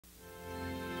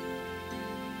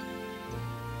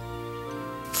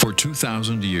For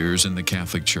 2,000 years in the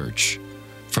Catholic Church,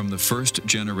 from the first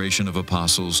generation of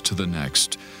apostles to the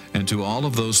next, and to all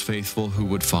of those faithful who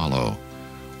would follow,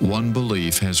 one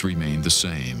belief has remained the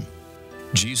same.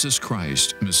 Jesus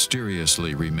Christ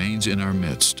mysteriously remains in our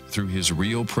midst through his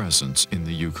real presence in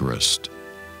the Eucharist.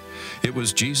 It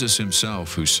was Jesus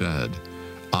himself who said,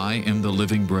 "I am the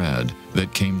living bread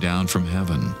that came down from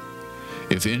heaven.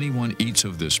 If anyone eats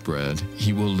of this bread,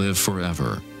 he will live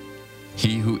forever.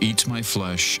 He who eats my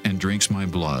flesh and drinks my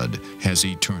blood has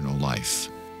eternal life."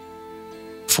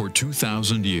 For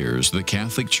 2,000 years, the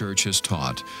Catholic Church has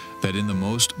taught that in the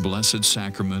most blessed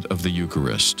sacrament of the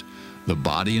Eucharist, the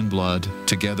body and blood,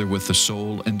 together with the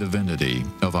soul and divinity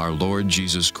of our Lord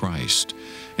Jesus Christ,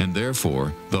 and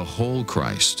therefore the whole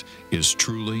Christ, is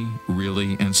truly,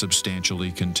 really, and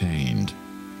substantially contained.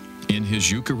 In his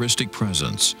Eucharistic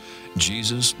presence,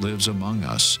 Jesus lives among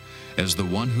us as the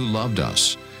one who loved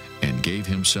us and gave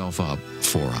himself up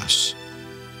for us.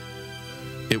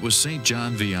 It was St.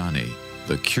 John Vianney,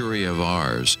 the Curé of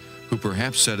Ars, who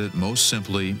perhaps said it most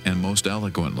simply and most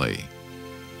eloquently.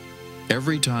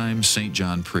 Every time St.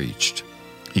 John preached,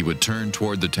 he would turn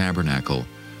toward the tabernacle,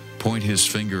 point his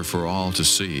finger for all to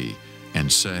see,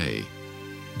 and say,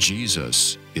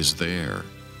 "Jesus is there,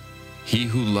 he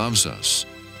who loves us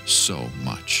so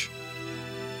much."